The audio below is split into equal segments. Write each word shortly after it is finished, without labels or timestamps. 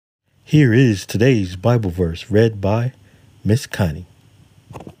Here is today's Bible verse read by Miss Connie.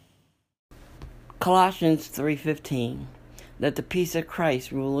 Colossians 3:15. Let the peace of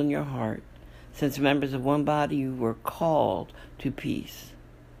Christ rule in your heart, since members of one body you were called to peace,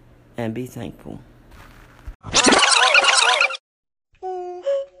 and be thankful.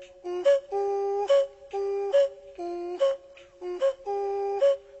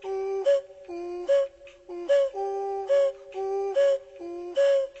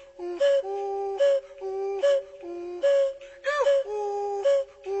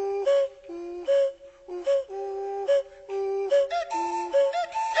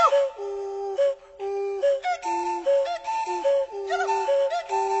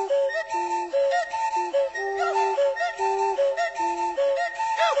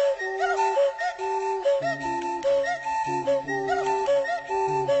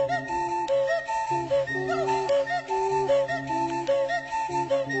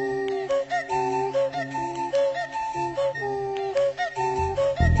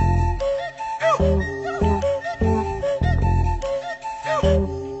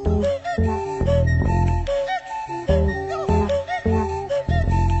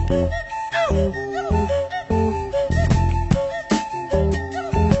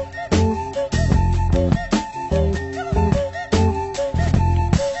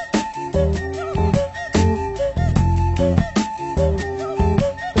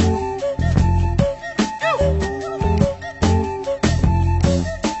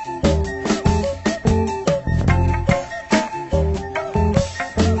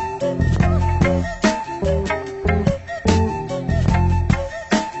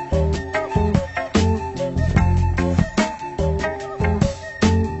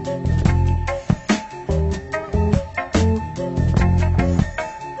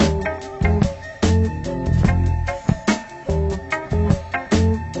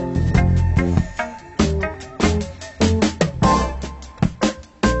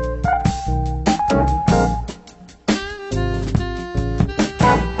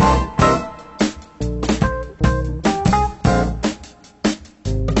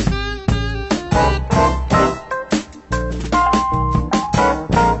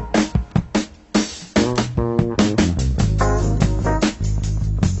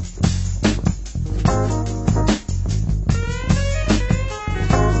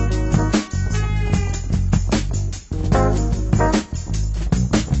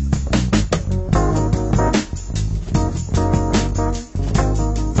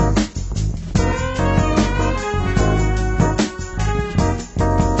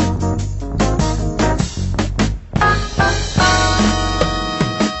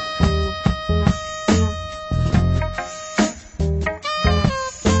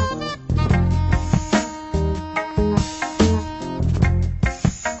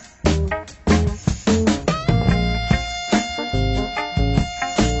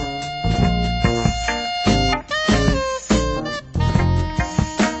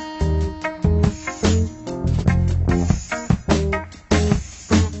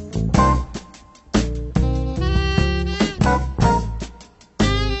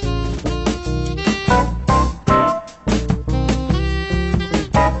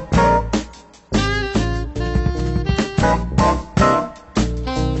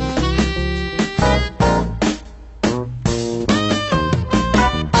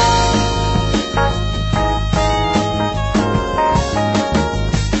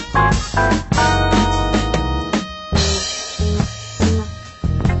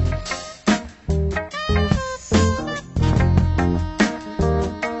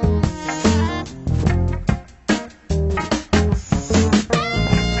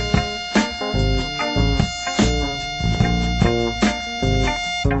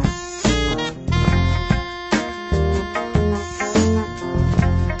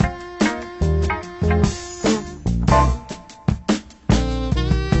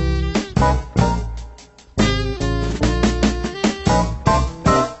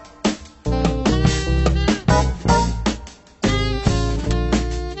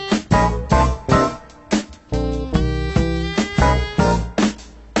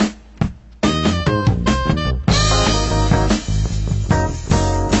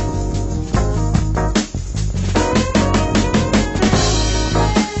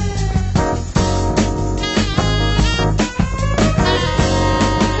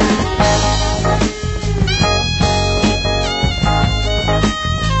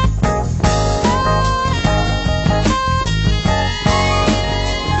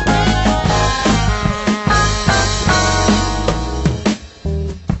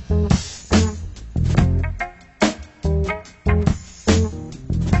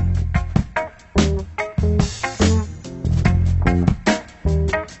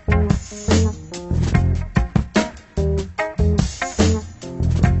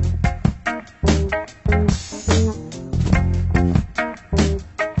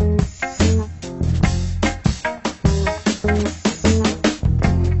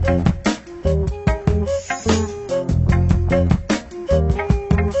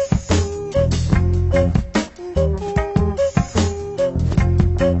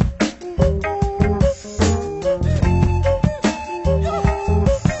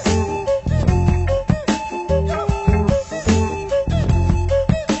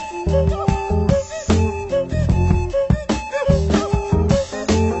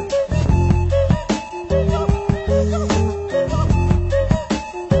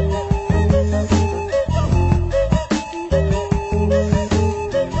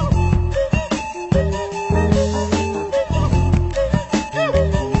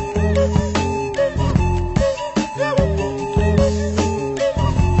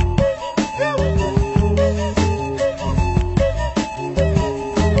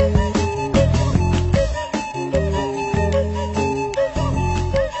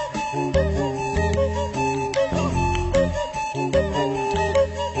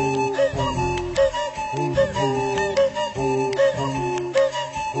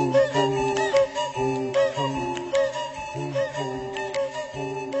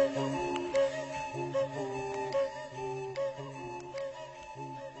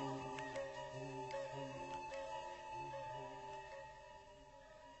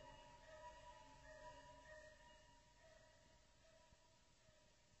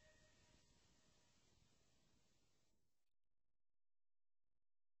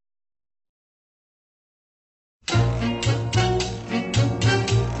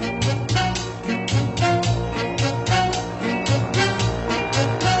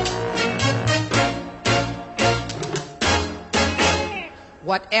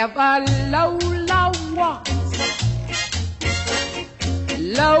 Whatever Lola wants,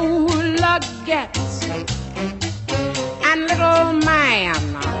 Lola gets. And little man,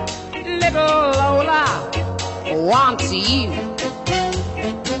 little Lola wants you.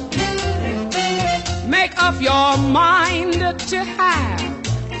 Make up your mind to have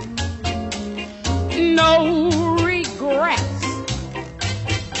no regrets.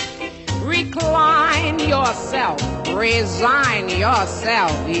 Recline yourself, resign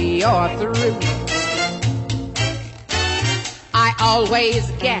yourself, you're through. I always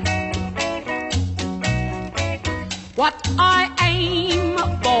get what I aim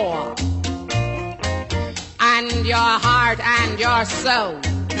for, and your heart and your soul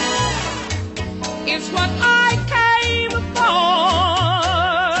is what I came for.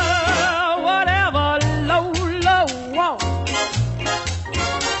 Whatever Lola wants,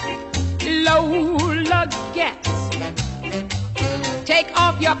 Lola gets. Take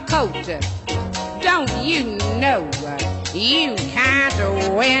off your coat, don't you know you can't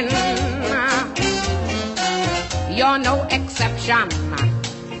win? You're no exception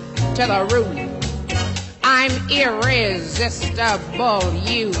to the rule. I'm irresistible,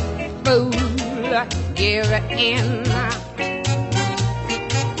 you fool. Give in.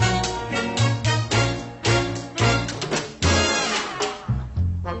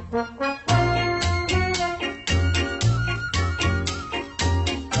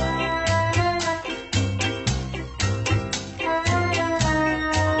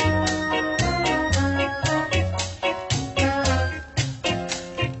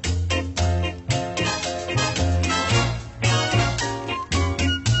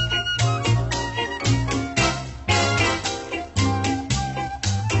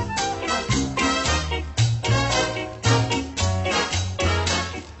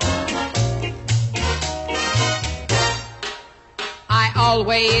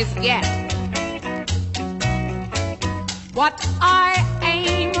 Always get what I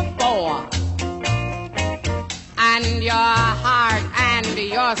aim for, and your heart and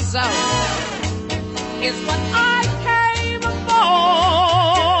your soul is what I came for.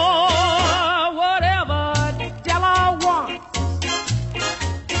 Whatever Della wants,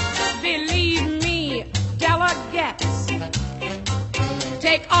 believe me, Della gets.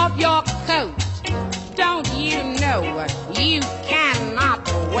 Take off your coat, don't you know you cannot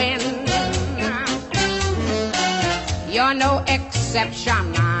win? You're no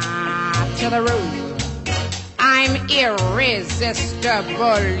exception to the rule. I'm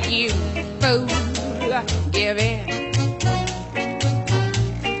irresistible, you fool. Give in.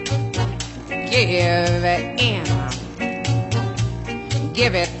 Give it in.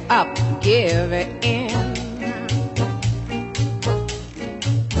 Give it up. Give it in.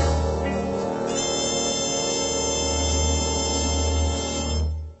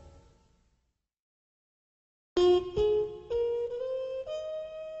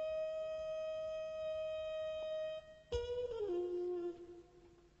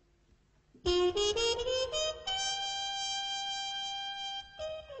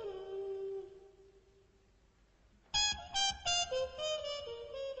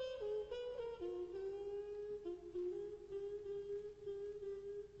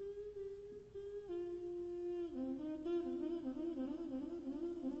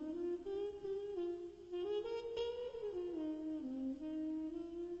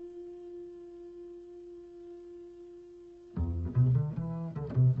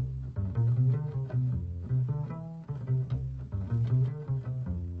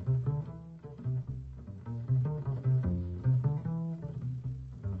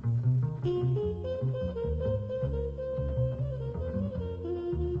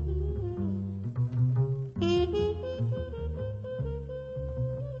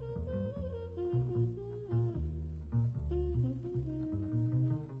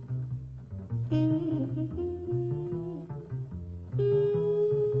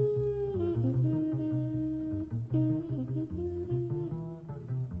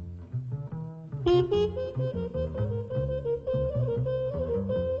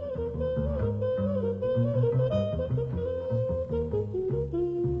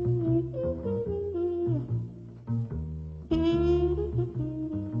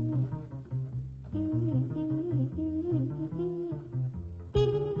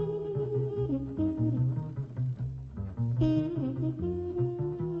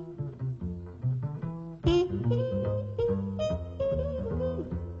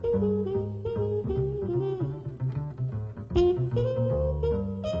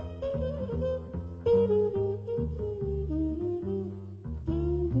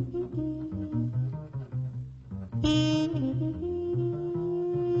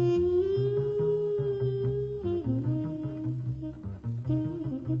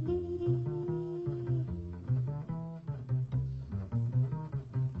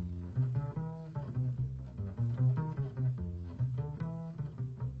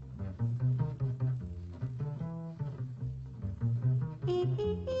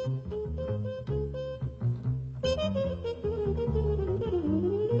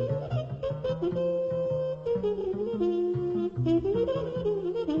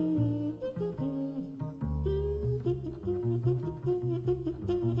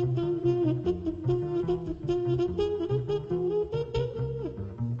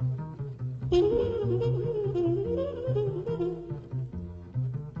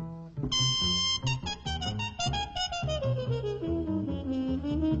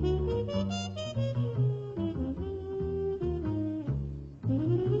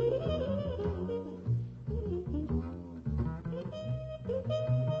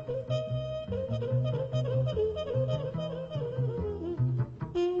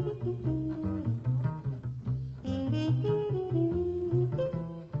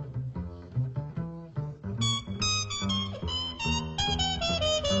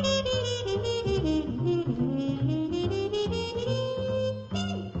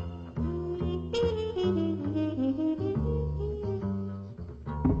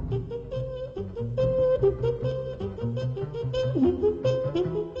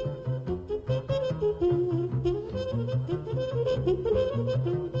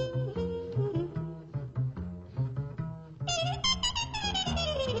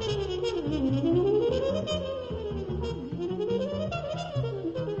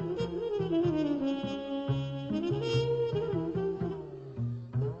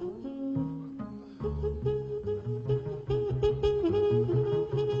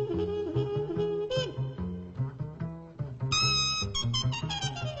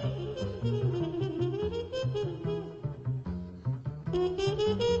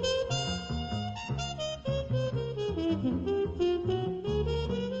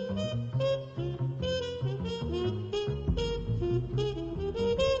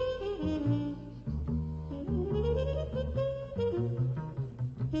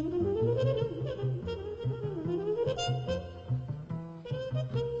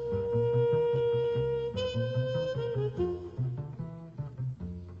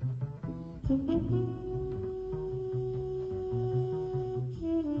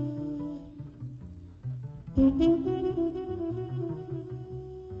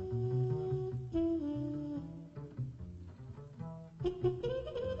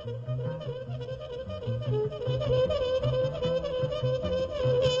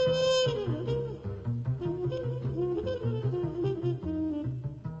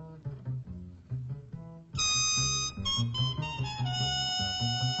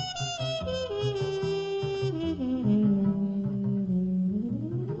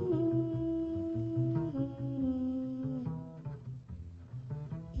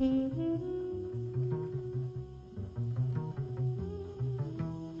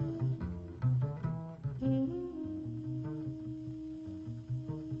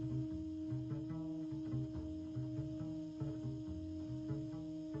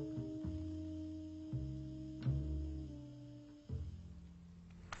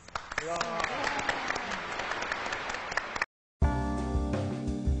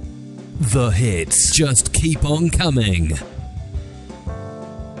 The hits just keep on coming.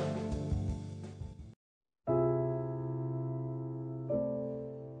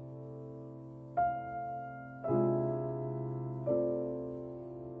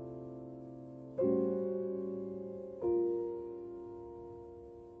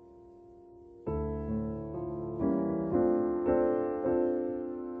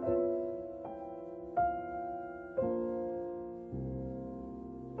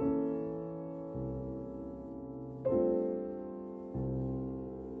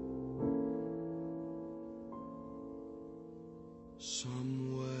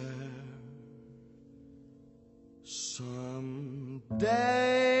 Somewhere, someday,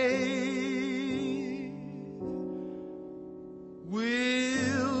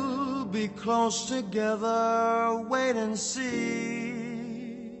 we'll be close together, wait and see.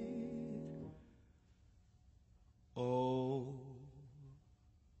 Oh,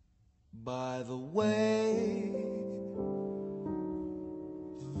 by the way,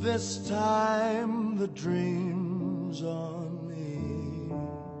 this time the dream's on me.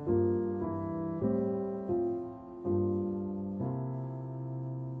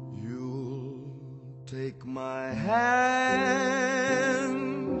 Take my hand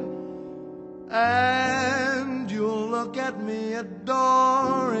and you'll look at me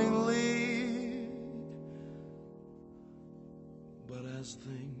adoringly. But as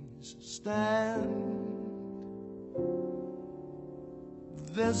things stand,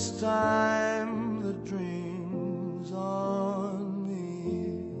 this time the dream's on me.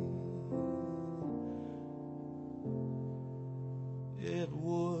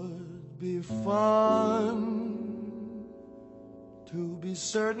 be fun to be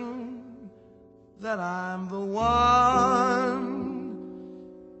certain that I'm the one,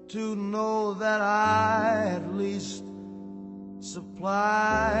 to know that I at least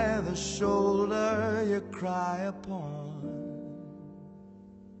supply the shoulder you cry upon,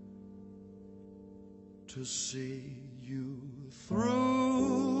 to see you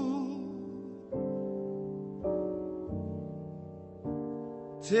through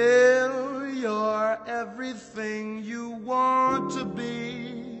till you're everything you want to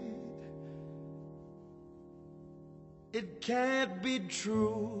be. It can't be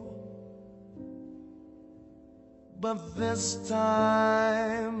true, but this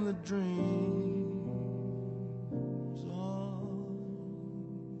time the dream's on me.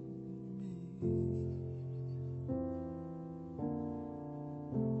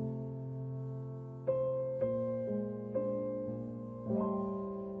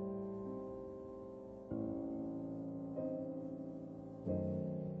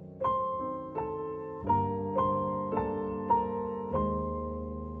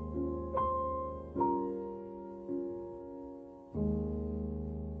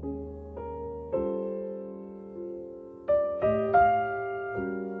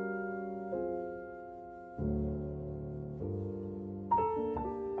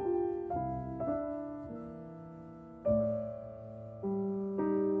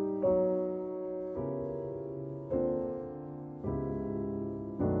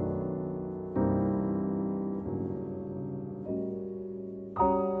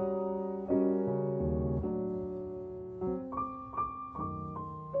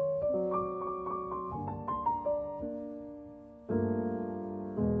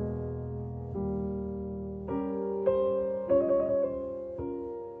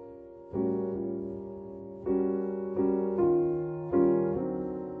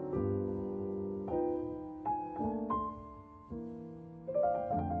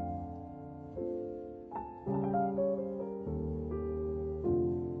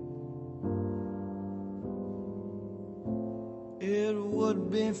 It would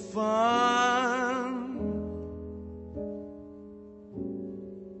be fun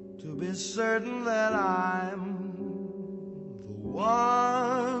to be certain that I'm the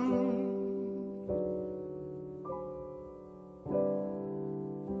one,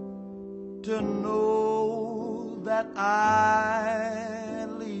 to know that I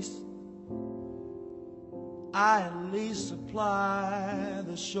at least supply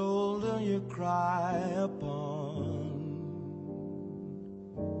the shoulder you cry upon,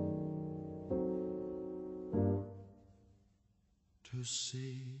 to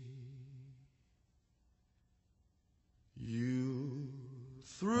see you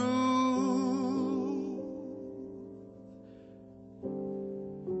through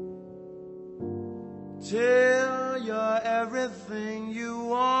till you're everything you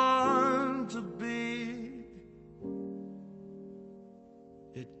want to be.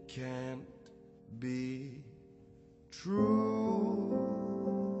 It can't be true,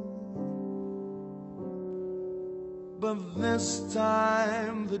 but this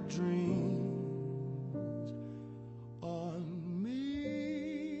time the dream's on me.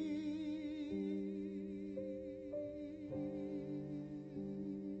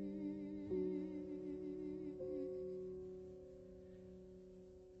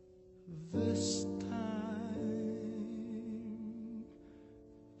 This time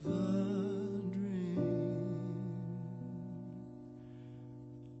the dream's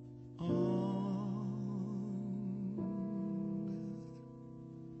on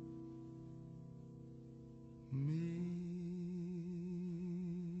me.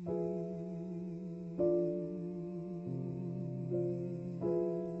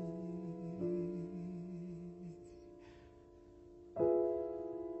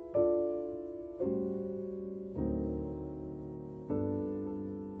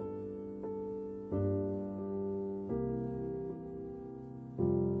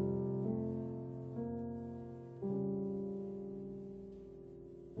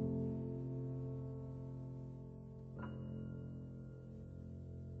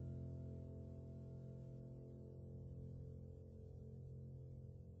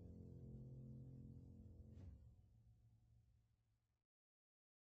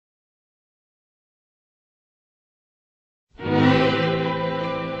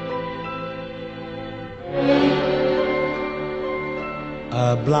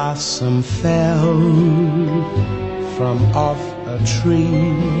 A blossom fell from off a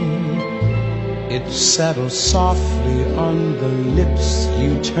tree. It settled softly on the lips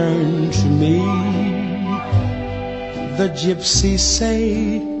you turned to me. The gypsies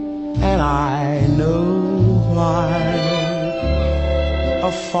say and I know why.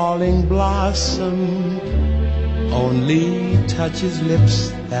 A falling blossom only touches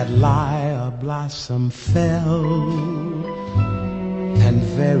lips that lie. A blossom fell, and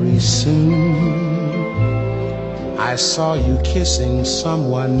very soon I saw you kissing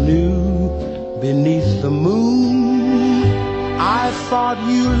someone new beneath the moon. I thought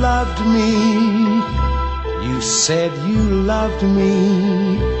you loved me, you said you loved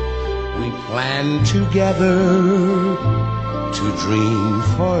me. We planned together to dream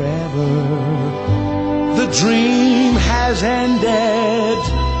forever. The dream has ended,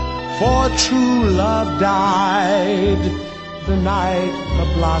 for true love died. The night a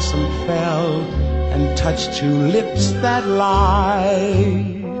blossom fell and touched two lips that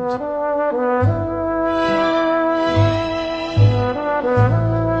lied.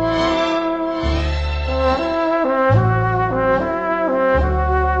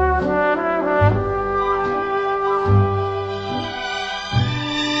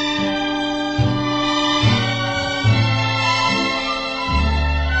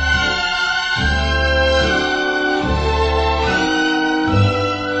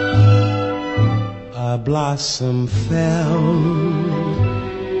 A blossom fell,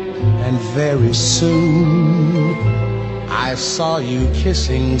 and very soon I saw you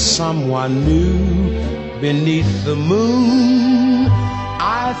kissing someone new beneath the moon.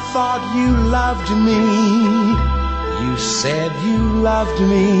 I thought you loved me, you said you loved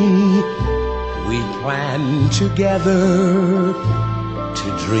me. We planned together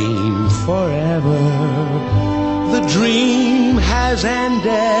to dream forever. The dream has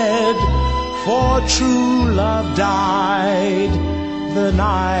ended, for true love died. The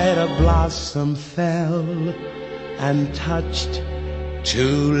night a blossom fell and touched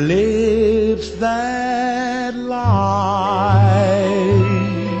two lips that lied.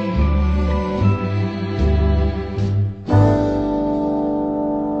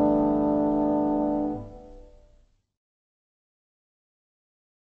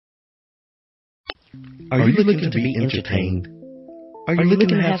 Are you looking to be entertained? Are you looking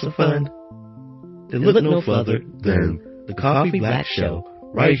to have some fun? Then look no further than the Coffee Black Show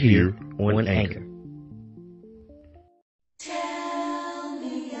right here on Anchor. Tell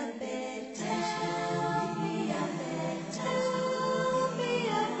me a bedtime story. Tell me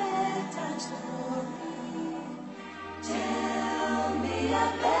a bedtime story. Tell me a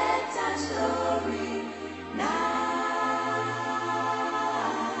bedtime story now.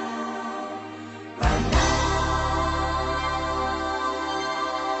 Right now.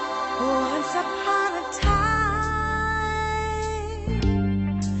 Once upon a time,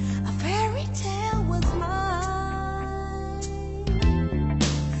 a fairy tale was mine.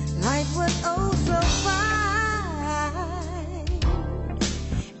 Life was oh so fine.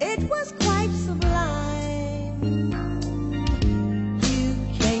 It was quite sublime. You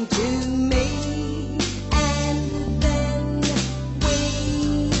came to me, and then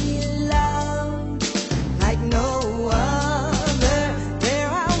we loved like no other. There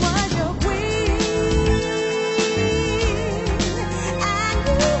I was, your queen, and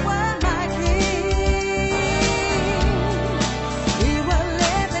you were my king. We were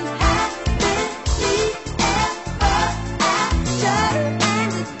living happily ever after,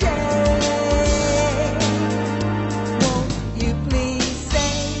 and today, won't you please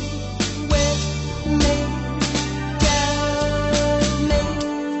stay with me? Tell me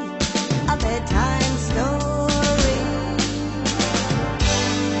a bedtime story.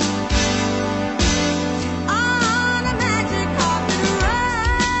 On a magic carpet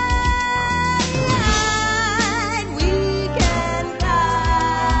ride, we can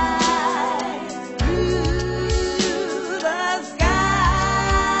fly through the sky.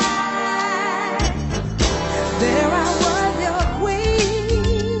 There I was, your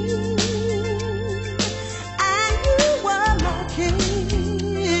queen, and you were my king.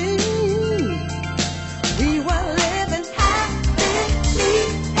 We were living happily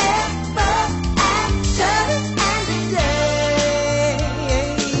ever after, and today,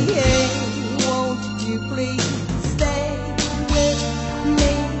 won't you please stay with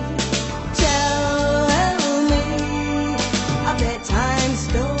me? Tell me a bedtime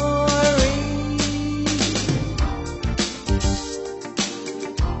story.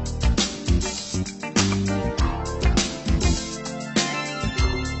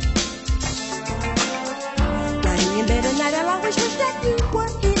 Lying in bed at night, I'll always wish that you were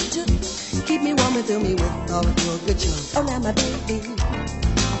here to keep me warm and fill me with all of your good charms. Oh, now my baby,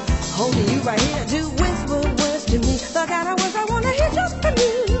 holding you right here to whisper words to me, the kind of words I want to hear just from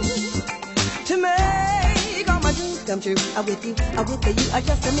you, to make all my dreams come true. With you, you are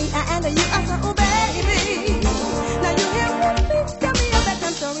just a me, and you are so, oh baby. Now you hear me, please tell me a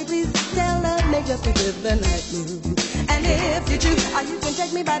bedtime story, please. Tell me just to live the night move. And if you choose, you can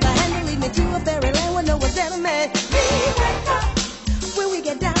take me by the hand and lead me to a fairyland where no one's ever met me. Wake up when we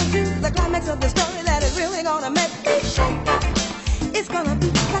get down to the climax of the story that is really gonna make me shake up. It's gonna be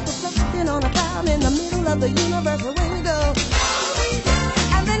like a floating on a cloud in the middle of the universe, away we go.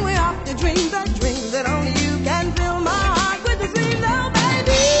 And then we're off to dream the dreams that only you can fill my heart with the dreams, oh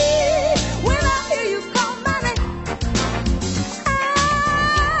baby. When I hear you call my name, I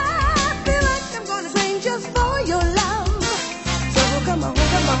feel like I'm gonna sing just for your love. So come on,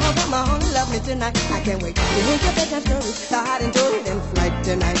 love me tonight. I can't wait to hear your bedtime story, the hide and do it in flight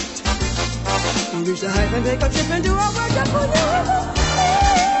tonight. Reach the height and take a trip and do our work just for you.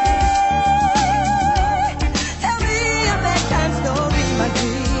 Tell me a bedtime story, my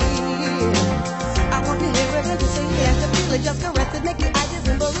dear. I want to hear it and to see it and to feel it, just caress it, make the ideas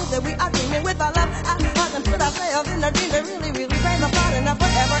and believe that we are dreaming with our love. I pause and put ourselves in a dream that really, really brings us on enough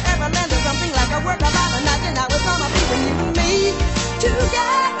forever, ever land to something like a work of art. And now it's gonna be when you and me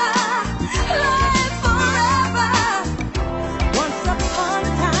together, live forever. Once upon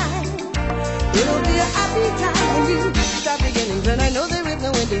a time, it'll be a happy time when you start beginnings. And I know there is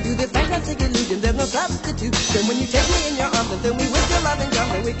no ending to this fantastic illusion. There's no substitute. Then when you take me in your arms and fill me with your loving charm,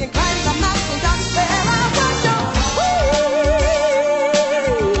 then we can climb the mountain top where I want you.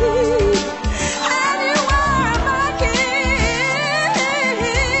 And you are my king.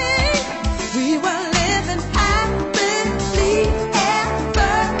 We were living happily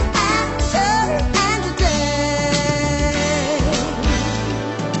ever after and today.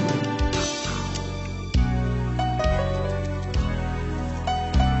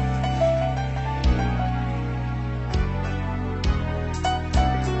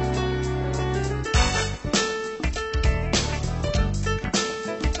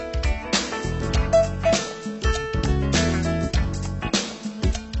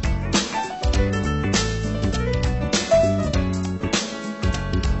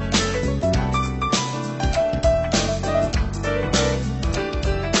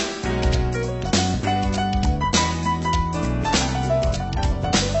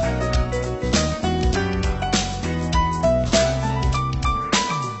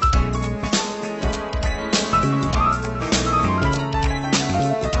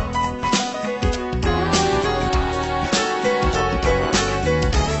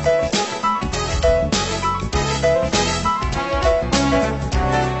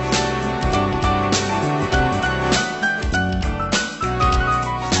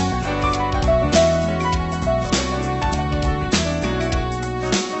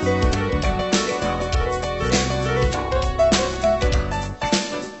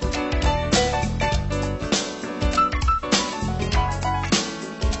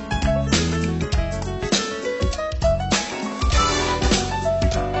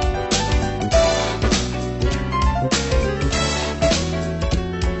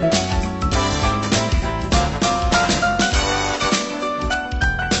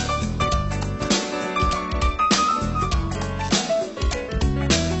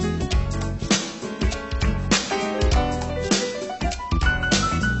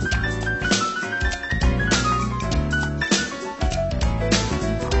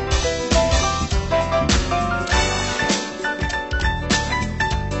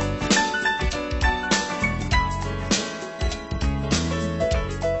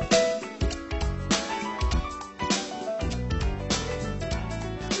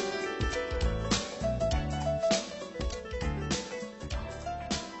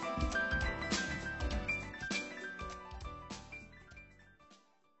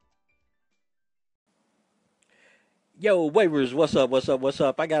 Yo, Wavers, what's up?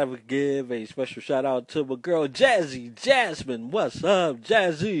 I gotta give a special shout out to my girl Jazzy Jasmine. What's up,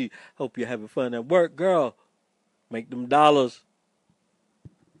 Jazzy? Hope you're having fun at work, girl. Make them dollars.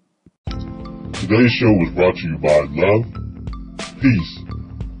 Today's show was brought to you by love, peace,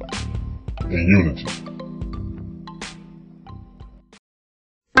 and unity.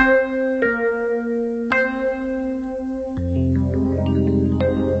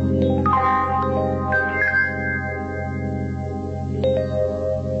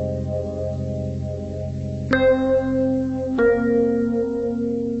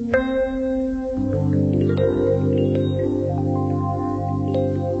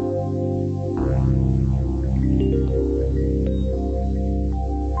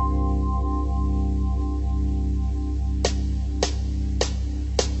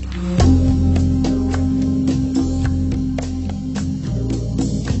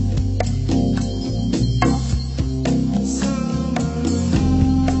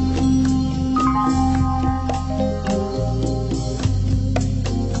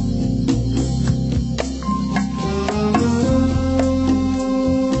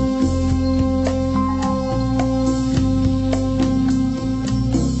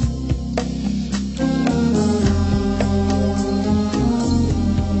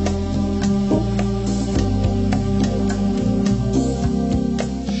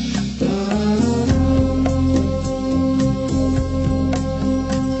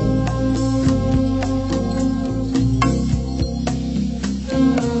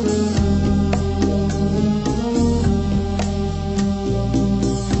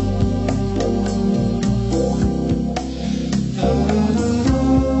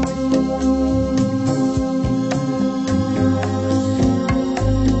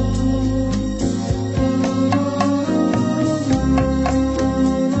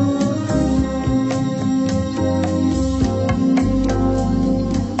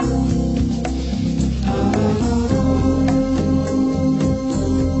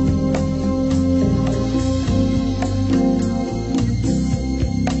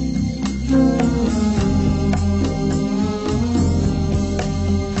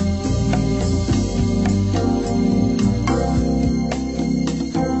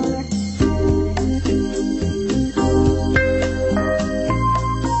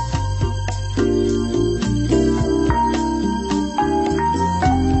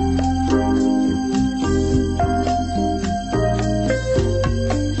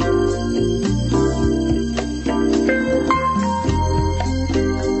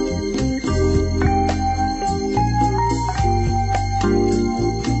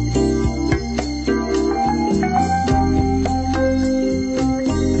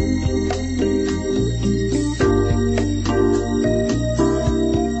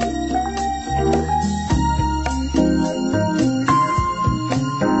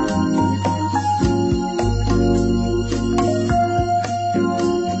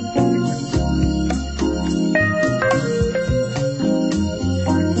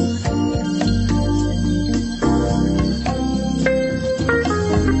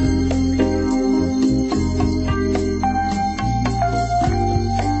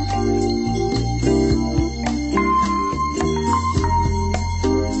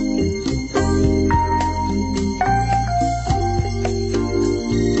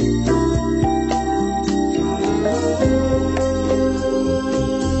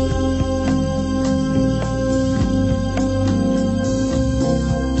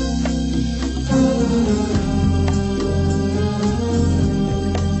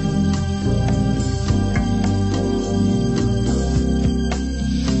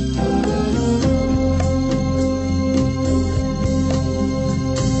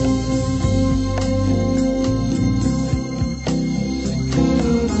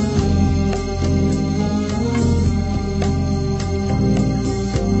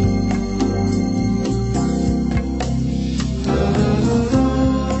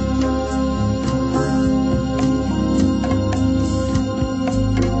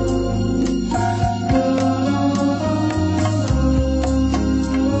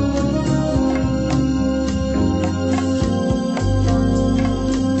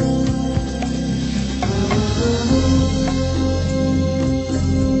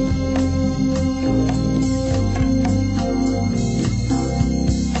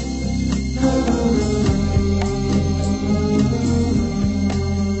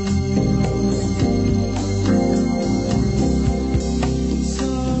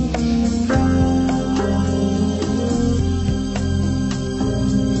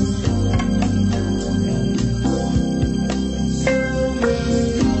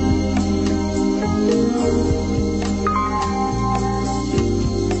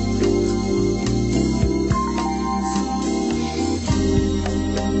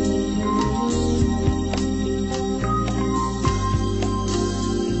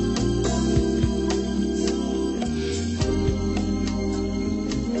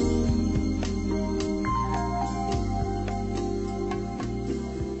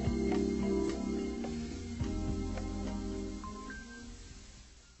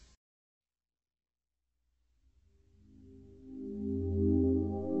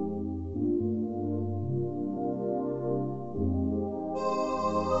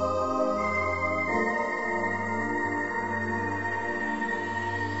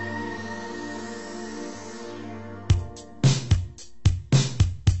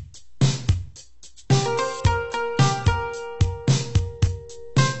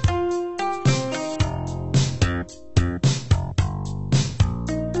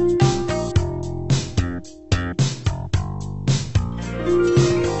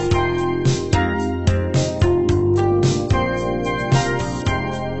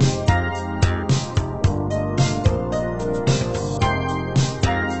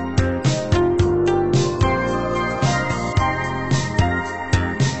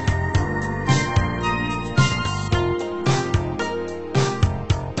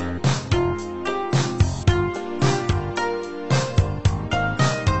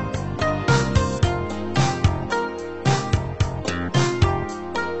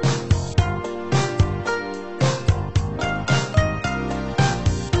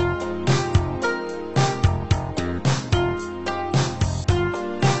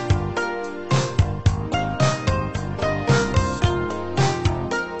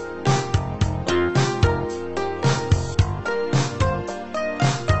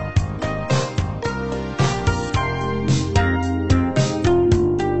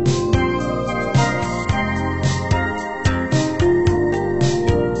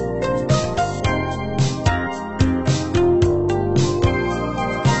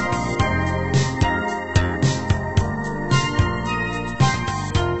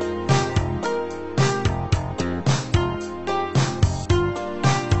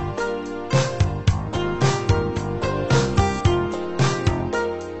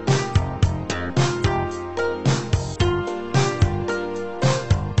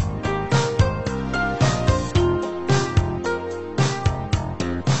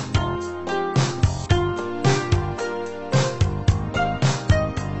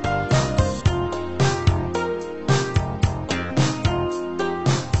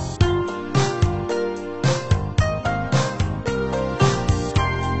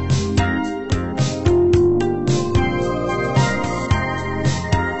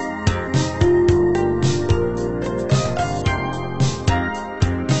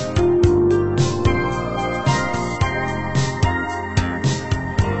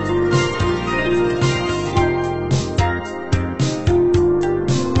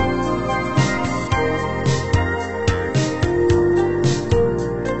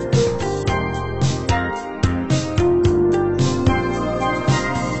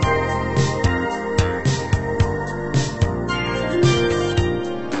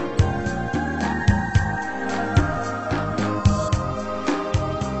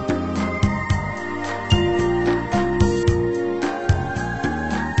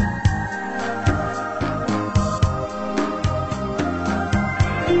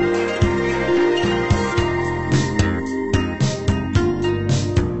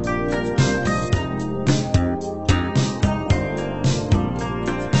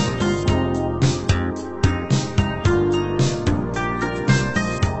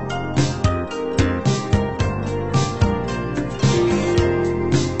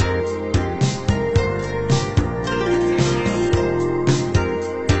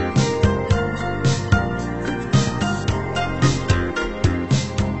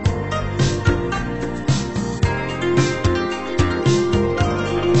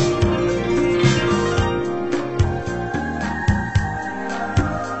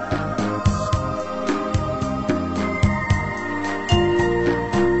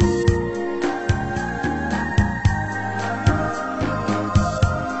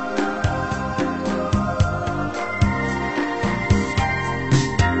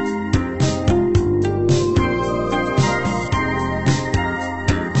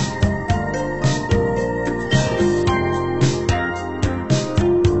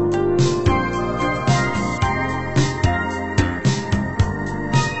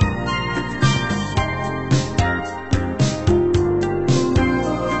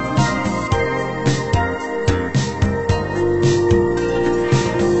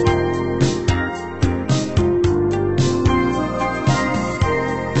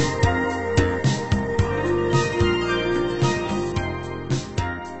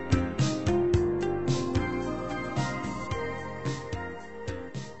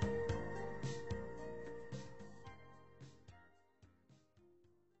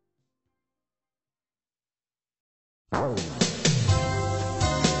 Ain't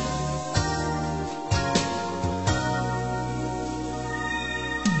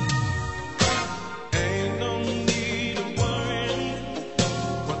no need of worrying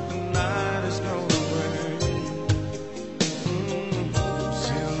what the night is gonna bring.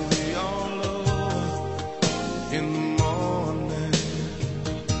 She'll be all over in the morning.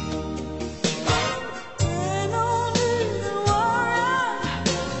 Ain't no need to worry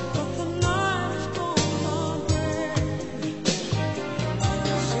what the night is gonna bring.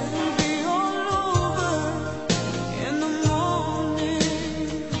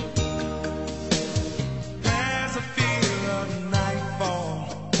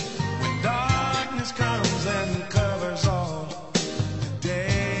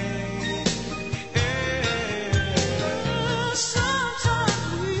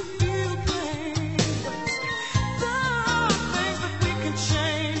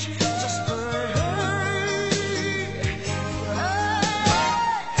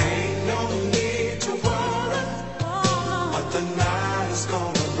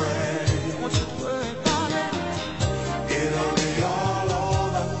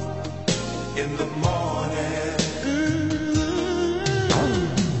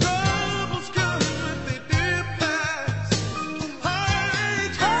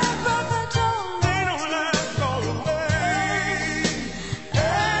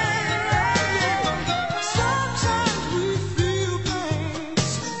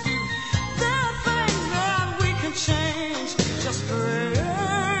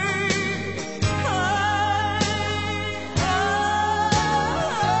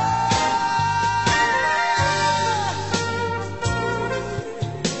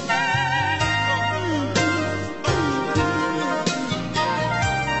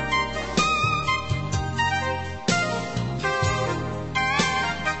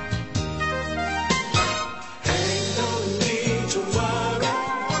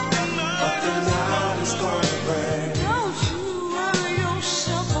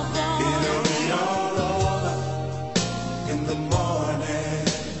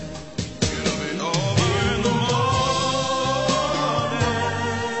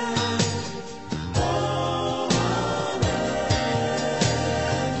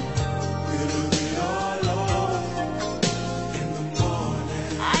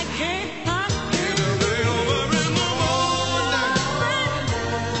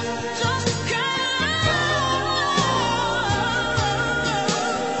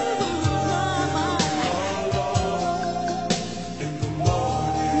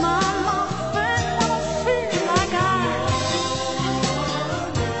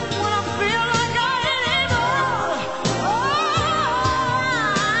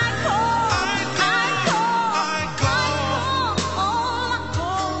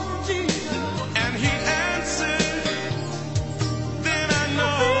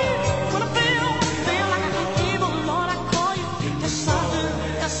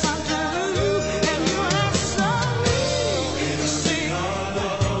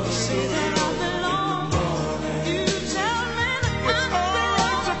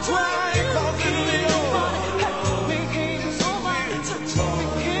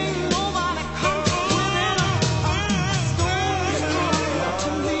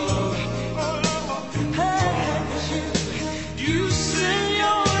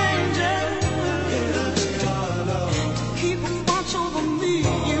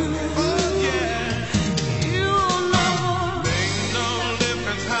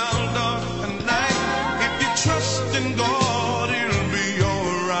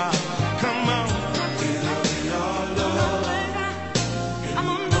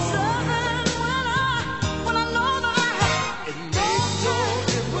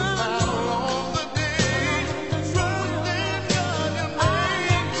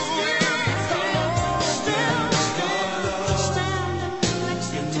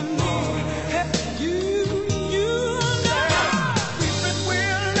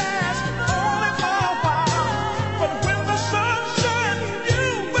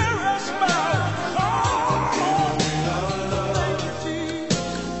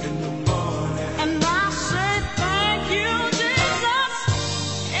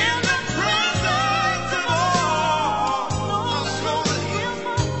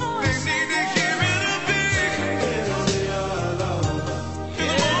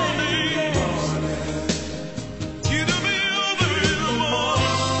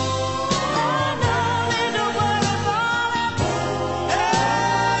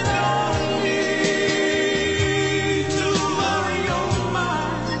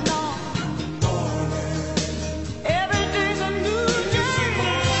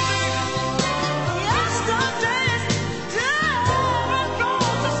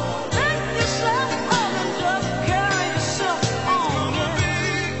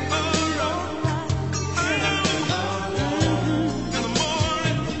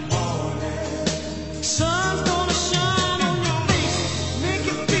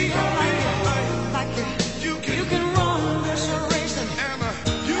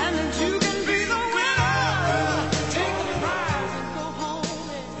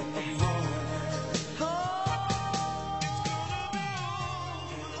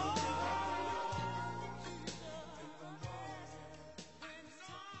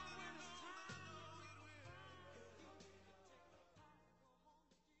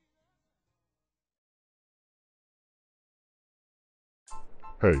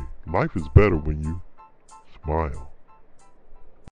 Hey, life is better when you smile.